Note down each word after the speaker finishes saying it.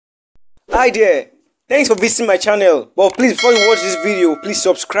Hi there, thanks for visiting my channel, but please before you watch this video, please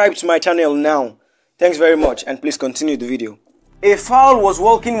subscribe to my channel now. Thanks very much and please continue the video. A fowl was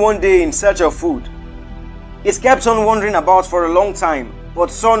walking one day in search of food. It kept on wandering about for a long time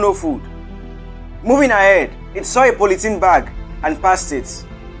but saw no food. Moving ahead, it saw a polythene bag and passed it,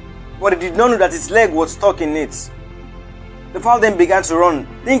 but it did not know that its leg was stuck in it. The fowl then began to run,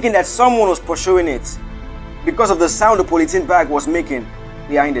 thinking that someone was pursuing it because of the sound the polythene bag was making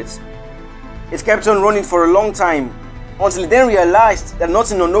behind it. It kept on running for a long time until it then realized that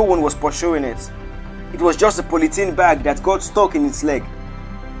nothing or no one was pursuing it. It was just a polythene bag that got stuck in its leg.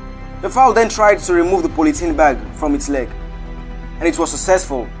 The fowl then tried to remove the polythene bag from its leg, and it was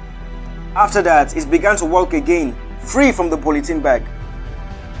successful. After that, it began to walk again, free from the polythene bag.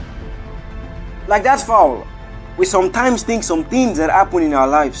 Like that fowl, we sometimes think some things that happen in our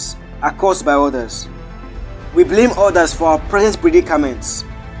lives are caused by others. We blame others for our present predicaments.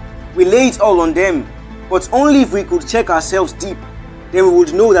 We lay it all on them, but only if we could check ourselves deep, then we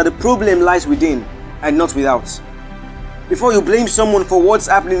would know that the problem lies within and not without. Before you blame someone for what's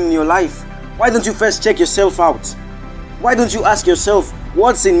happening in your life, why don't you first check yourself out? Why don't you ask yourself,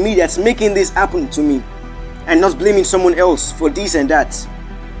 what's in me that's making this happen to me? And not blaming someone else for this and that.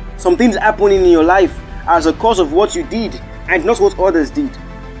 Some things happening in your life as a cause of what you did and not what others did.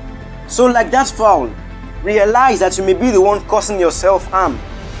 So like that fowl, realize that you may be the one causing yourself harm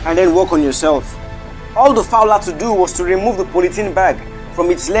and then work on yourself. All the fowl had to do was to remove the polythene bag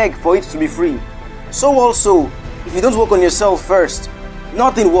from its leg for it to be free. So also, if you don't work on yourself first,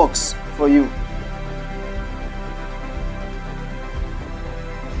 nothing works for you.